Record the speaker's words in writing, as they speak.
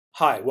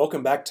Hi,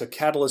 welcome back to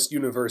Catalyst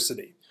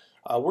University.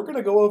 We're going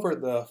to go over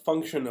the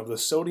function of the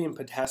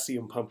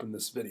sodium-potassium pump in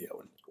this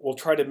video. We'll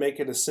try to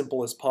make it as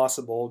simple as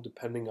possible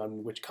depending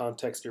on which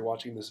context you're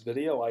watching this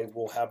video. I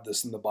will have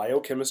this in the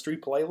biochemistry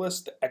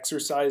playlist, the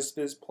exercise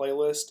phys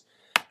playlist,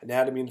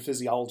 anatomy and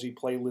physiology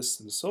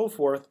playlists, and so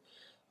forth.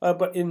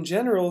 But in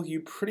general, you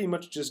pretty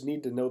much just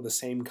need to know the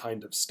same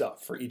kind of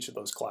stuff for each of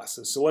those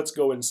classes. So let's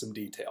go in some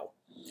detail.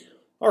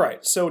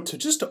 Alright, so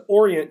just to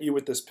orient you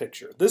with this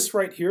picture, this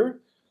right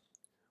here,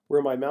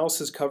 where my mouse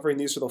is covering,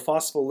 these are the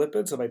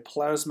phospholipids of a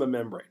plasma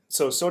membrane.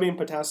 So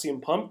sodium-potassium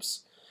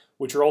pumps,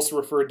 which are also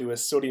referred to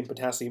as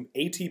sodium-potassium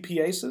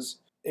ATPases,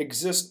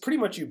 exist pretty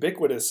much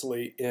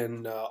ubiquitously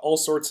in all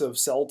sorts of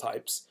cell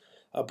types,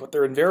 but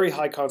they're in very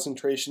high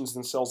concentrations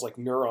in cells like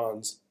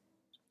neurons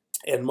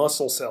and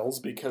muscle cells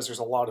because there's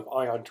a lot of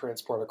ion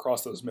transport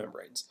across those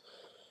membranes.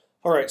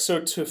 All right, so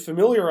to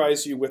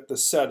familiarize you with the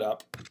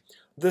setup,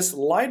 this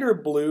lighter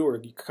blue, or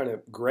kind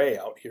of gray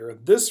out here,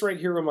 this right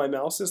here where my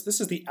mouse is,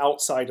 this is the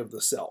outside of the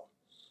cell,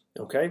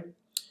 okay?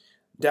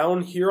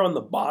 Down here on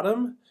the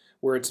bottom,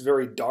 where it's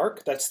very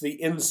dark, that's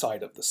the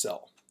inside of the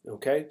cell,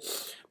 okay?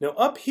 Now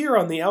up here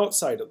on the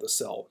outside of the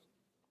cell,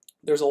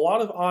 there's a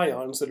lot of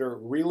ions that are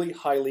really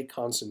highly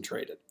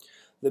concentrated.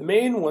 The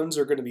main ones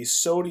are going to be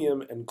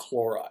sodium and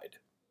chloride.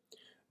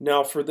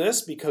 Now for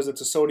this, because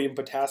it's a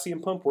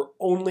sodium-potassium pump, we're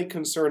only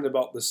concerned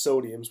about the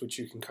sodiums, which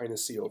you can kind of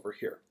see over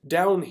here.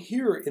 Down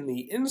here in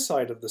the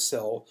inside of the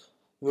cell,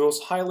 the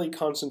most highly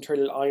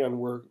concentrated ion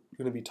we're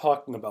going to be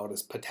talking about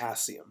is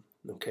potassium,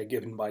 okay,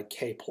 given by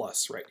K+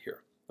 right here,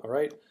 all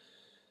right?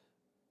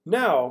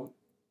 Now,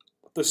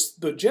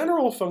 the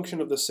general function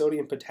of the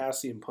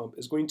sodium-potassium pump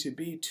is going to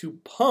be to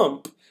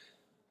pump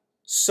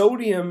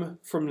sodium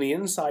from the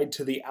inside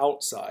to the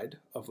outside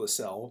of the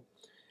cell,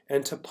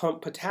 and to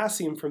pump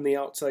potassium from the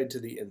outside to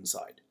the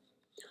inside.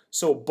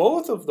 So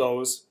both of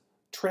those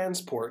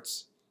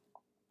transports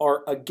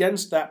are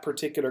against that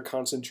particular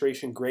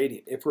concentration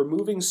gradient. If we're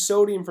moving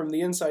sodium from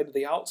the inside to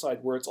the outside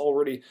where it's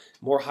already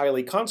more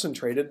highly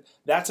concentrated,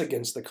 that's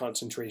against the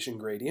concentration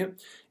gradient.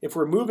 If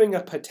we're moving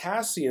a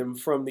potassium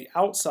from the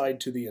outside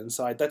to the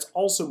inside, that's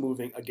also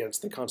moving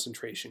against the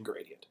concentration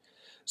gradient.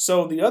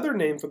 So the other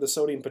name for the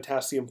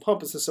sodium-potassium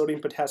pump is the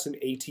sodium-potassium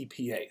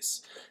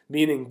ATPase,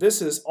 meaning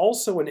this is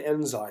also an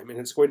enzyme, and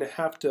it's going to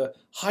have to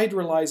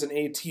hydrolyze an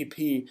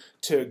ATP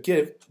to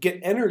get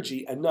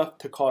energy enough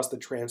to cause the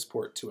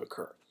transport to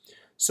occur.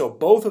 So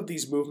both of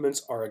these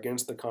movements are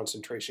against the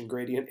concentration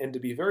gradient, and to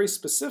be very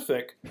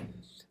specific,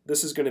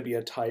 this is going to be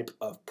a type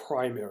of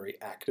primary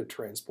active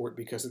transport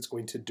because it's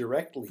going to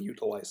directly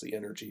utilize the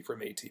energy from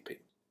ATP.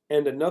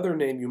 And another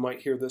name you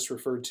might hear this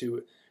referred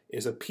to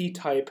is a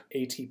P-type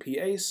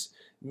ATPase,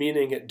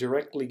 meaning it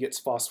directly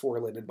gets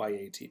phosphorylated by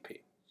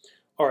ATP.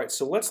 All right,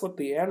 so let's let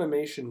the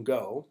animation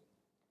go,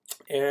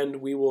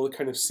 and we will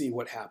kind of see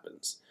what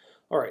happens.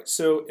 All right,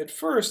 so at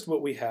first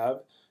what we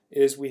have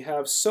is we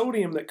have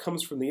sodium that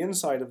comes from the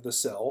inside of the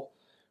cell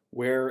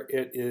where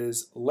it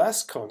is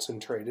less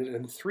concentrated,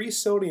 and 3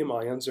 sodium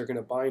ions are going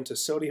to bind to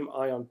sodium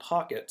ion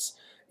pockets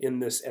in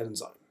this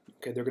enzyme.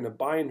 Okay, they're going to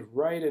bind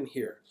right in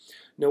here.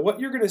 Now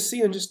what you're going to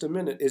see in just a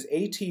minute is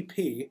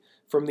ATP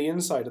from the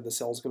inside of the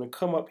cell is going to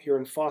come up here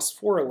and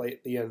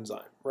phosphorylate the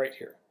enzyme right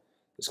here.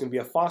 There's going to be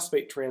a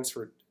phosphate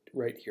transfer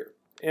right here.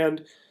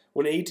 And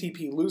when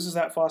ATP loses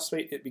that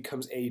phosphate, it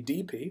becomes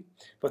ADP,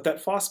 but that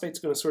phosphate's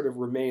going to sort of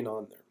remain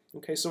on there.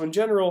 Okay, so in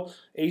general,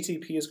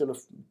 ATP is going to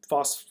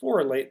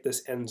phosphorylate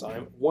this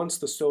enzyme once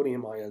the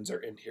sodium ions are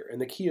in here. And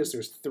the key is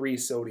there's 3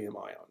 sodium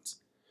ions.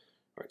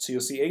 All right, so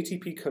you'll see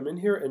ATP come in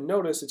here, and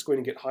notice it's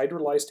going to get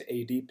hydrolyzed to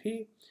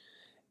ADP.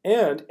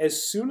 And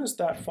as soon as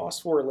that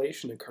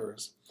phosphorylation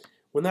occurs,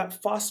 when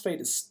that phosphate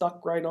is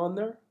stuck right on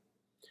there,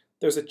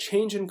 there's a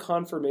change in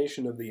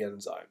conformation of the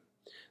enzyme.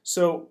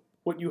 So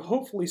what you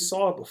hopefully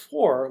saw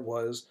before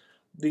was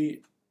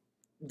the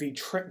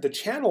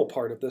channel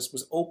part of this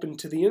was open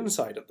to the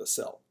inside of the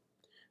cell.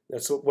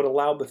 That's what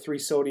allowed the 3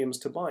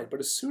 sodiums to bind. But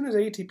as soon as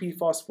ATP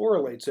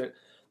phosphorylates it,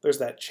 there's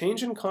that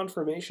change in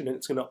conformation, and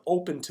it's going to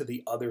open to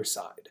the other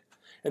side.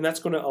 And that's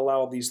going to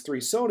allow these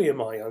 3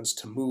 sodium ions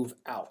to move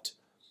out.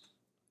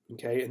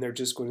 Okay, and they're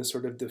just going to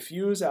sort of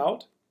diffuse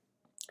out,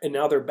 and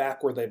now they're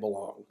back where they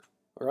belong.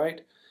 All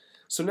right?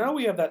 So now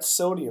we have that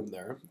sodium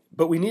there,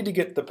 but we need to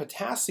get the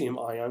potassium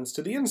ions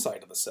to the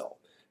inside of the cell,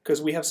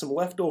 because we have some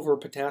leftover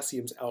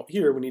potassiums out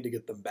here. We need to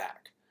get them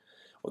back.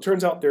 Well, it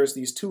turns out there's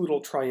these 2 little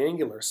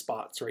triangular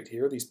spots right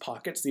here, these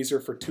pockets. These are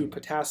for 2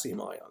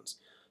 potassium ions.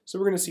 So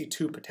we're going to see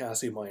 2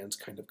 potassium ions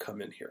kind of come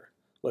in here.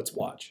 Let's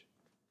watch.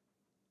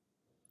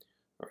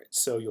 All right,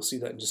 so you'll see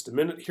that in just a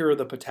minute. Here are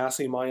the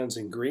potassium ions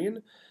in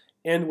green.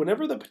 And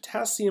whenever the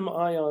potassium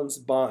ions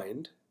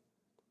bind,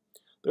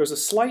 there's a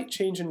slight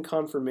change in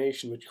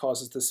conformation which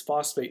causes this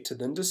phosphate to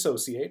then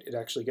dissociate. It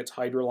actually gets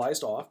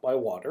hydrolyzed off by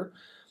water.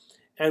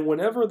 And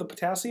whenever the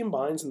potassium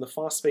binds and the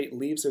phosphate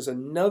leaves, there's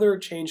another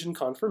change in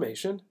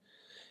conformation.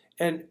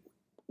 And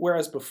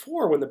Whereas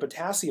before, when the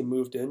potassium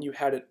moved in, you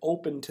had it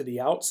open to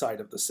the outside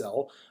of the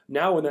cell.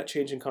 Now when that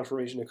change in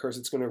conformation occurs,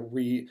 it's going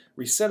to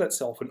reset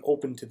itself and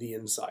open to the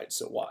inside.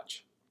 So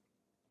watch.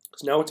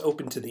 So now it's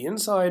open to the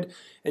inside,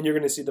 and you're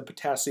going to see the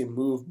potassium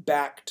move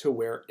back to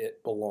where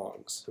it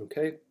belongs.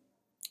 Okay?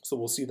 So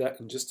we'll see that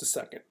in just a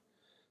second.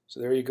 So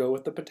there you go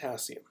with the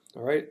potassium.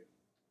 All right?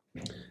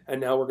 And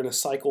now we're going to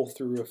cycle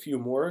through a few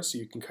more so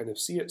you can kind of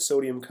see it.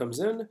 Sodium comes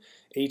in,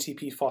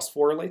 ATP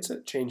phosphorylates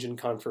it, change in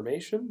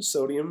conformation.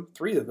 Sodium,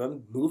 3 of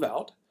them, move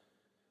out.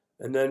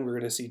 And then we're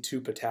going to see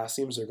 2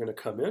 potassiums are going to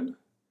come in,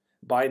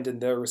 bind in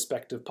their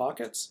respective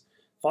pockets.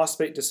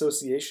 Phosphate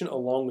dissociation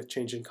along with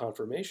change in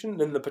conformation. And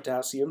then the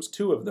potassiums,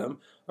 2 of them,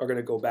 are going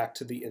to go back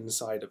to the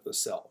inside of the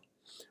cell.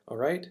 All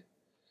right?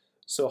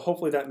 So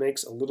hopefully that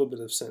makes a little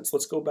bit of sense.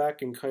 Let's go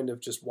back and kind of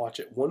just watch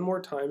it one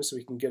more time so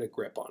we can get a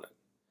grip on it.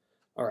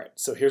 All right,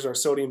 so here's our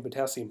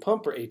sodium-potassium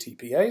pump, or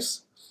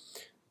ATPase.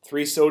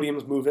 3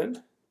 sodiums move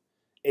in.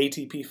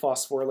 ATP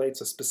phosphorylates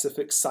a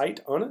specific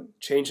site on it,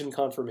 change in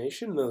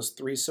conformation, and those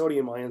 3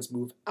 sodium ions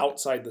move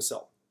outside the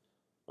cell,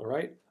 all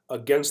right,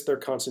 against their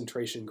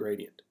concentration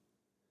gradient.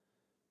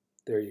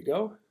 There you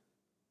go.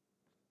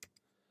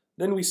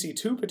 Then we see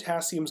 2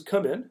 potassiums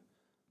come in,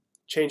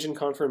 change in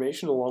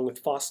conformation along with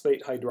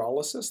phosphate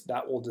hydrolysis,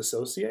 that will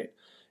dissociate.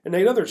 And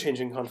another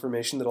change in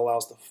conformation that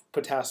allows the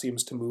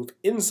potassiums to move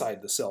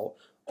inside the cell,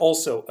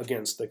 also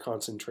against the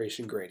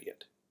concentration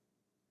gradient.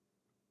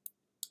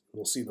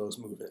 We'll see those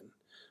move in.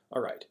 All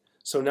right,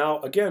 so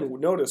now again,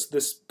 notice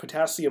this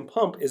potassium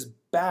pump is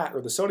back,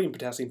 or the sodium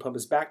potassium pump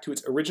is back to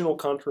its original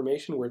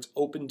conformation where it's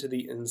open to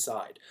the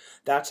inside.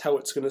 That's how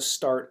it's going to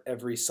start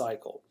every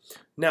cycle.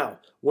 Now,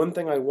 one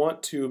thing I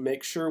want to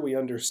make sure we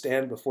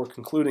understand before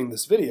concluding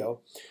this video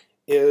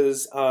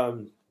is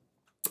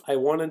I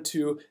wanted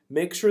to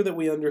make sure that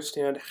we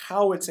understand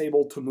how it's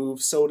able to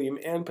move sodium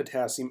and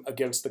potassium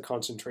against the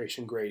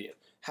concentration gradient.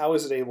 How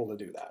is it able to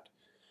do that?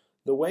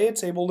 The way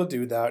it's able to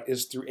do that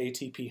is through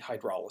ATP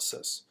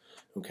hydrolysis.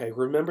 Okay,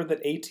 remember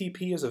that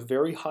ATP is a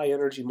very high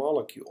energy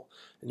molecule,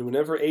 and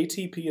whenever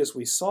ATP, as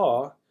we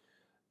saw,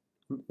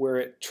 where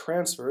it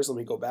transfers, let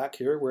me go back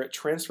here, where it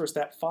transfers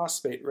that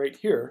phosphate right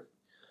here,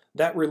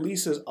 that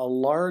releases a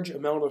large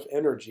amount of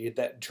energy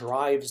that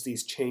drives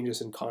these changes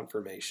in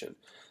conformation.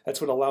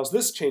 That's what allows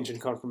this change in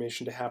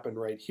conformation to happen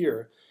right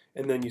here,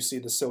 and then you see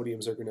the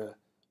sodiums are going to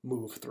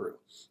move through.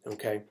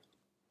 Okay?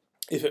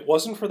 If it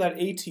wasn't for that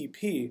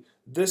ATP,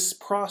 this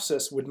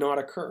process would not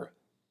occur.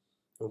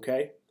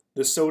 Okay?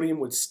 The sodium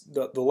would,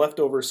 the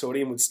leftover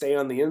sodium would stay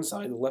on the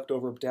inside, the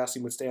leftover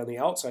potassium would stay on the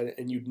outside,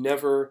 and you would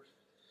never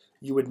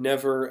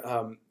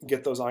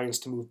get those ions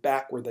to move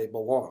back where they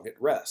belong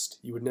at rest.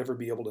 You would never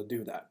be able to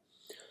do that.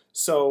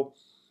 So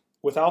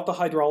without the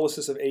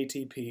hydrolysis of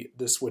ATP,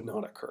 this would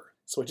not occur.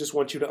 So I just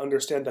want you to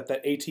understand that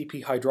that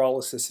ATP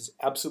hydrolysis is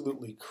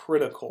absolutely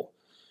critical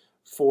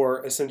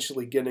for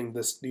essentially getting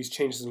these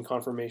changes in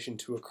conformation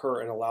to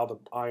occur and allow the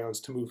ions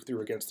to move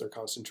through against their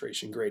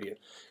concentration gradient.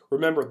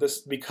 Remember, this,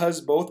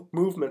 because both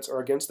movements are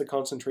against the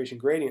concentration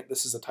gradient,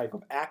 this is a type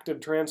of active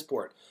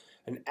transport.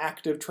 An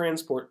active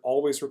transport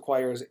always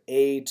requires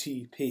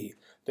ATP.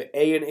 The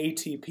A in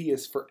ATP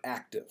is for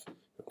active.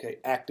 Okay,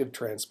 active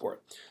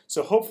transport.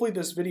 So hopefully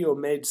this video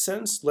made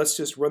sense. Let's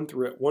just run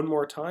through it one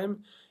more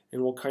time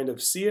and we'll kind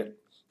of see it,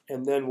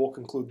 and then we'll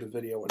conclude the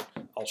video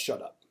and I'll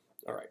shut up.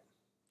 All right.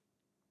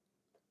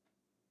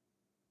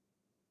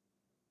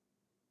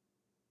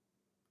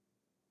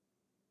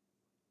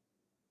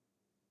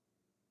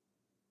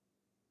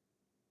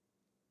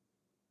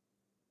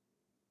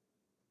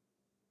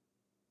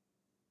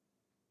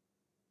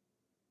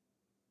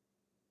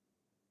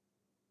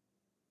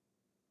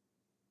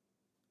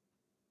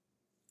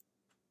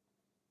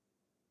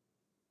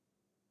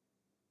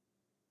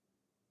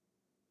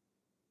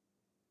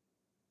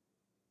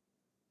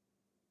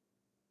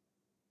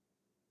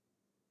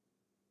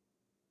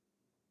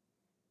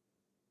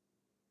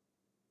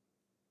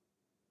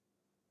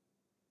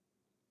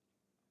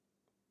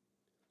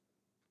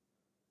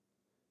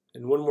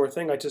 And one more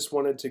thing, I just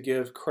wanted to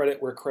give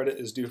credit where credit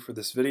is due for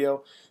this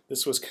video.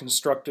 This was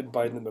constructed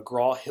by the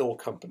McGraw-Hill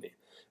Company.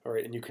 All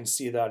right, and you can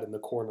see that in the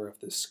corner of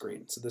this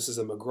screen. So this is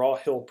a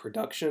McGraw-Hill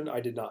production.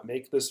 I did not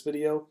make this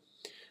video,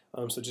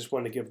 so just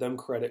wanted to give them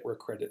credit where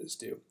credit is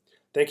due.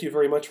 Thank you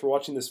very much for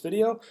watching this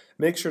video.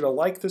 Make sure to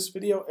like this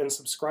video and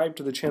subscribe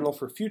to the channel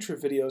for future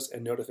videos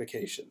and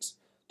notifications.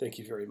 Thank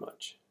you very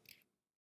much.